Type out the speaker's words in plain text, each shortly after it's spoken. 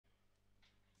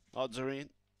Odds are in.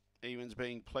 Evens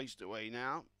being placed away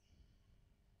now.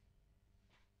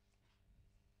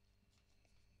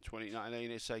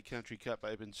 2019 SA Country Cup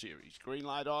Open Series. Green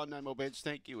light on, no more bets,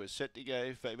 thank you. We're set to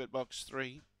go. Favourite box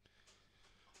 3.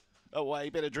 Away,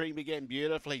 Better Dream again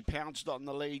beautifully. Pounced on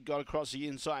the lead, got across the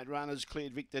inside runners,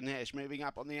 cleared Victor Nash. Moving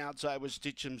up on the outside was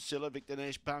Stitchem Silla. Victor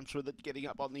Nash bumps with it, getting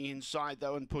up on the inside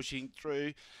though and pushing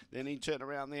through. Then he turned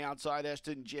around the outside,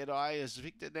 Aston Jedi, as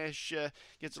Victor Nash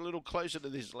gets a little closer to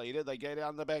this leader. They go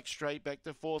down the back straight, back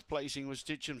to 4th placing was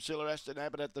Stitchem Silla. Aston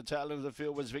Abbott at the tail end of the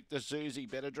field was Victor Susie.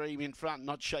 Better Dream in front,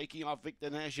 not shaking off Victor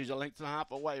Nash, who's a length and a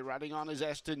half away. Running on is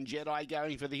Aston Jedi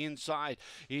going for the inside.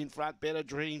 In front, Better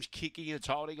Dreams kicking, it's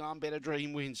holding on. Better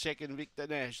Dream wins. 2nd, Victor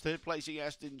Nash. 3rd placing,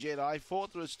 Aston Jedi.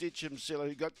 4th was Stitchem Silla,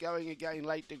 who got going again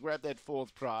late to grab that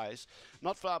 4th prize.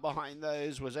 Not far behind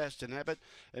those was Aston Abbott,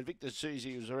 and Victor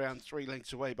Susie was around 3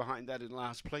 lengths away behind that in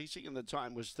last placing, and the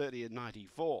time was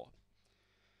 30:94.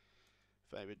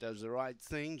 Favourite does the right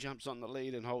thing, jumps on the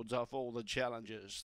lead and holds off all the challengers.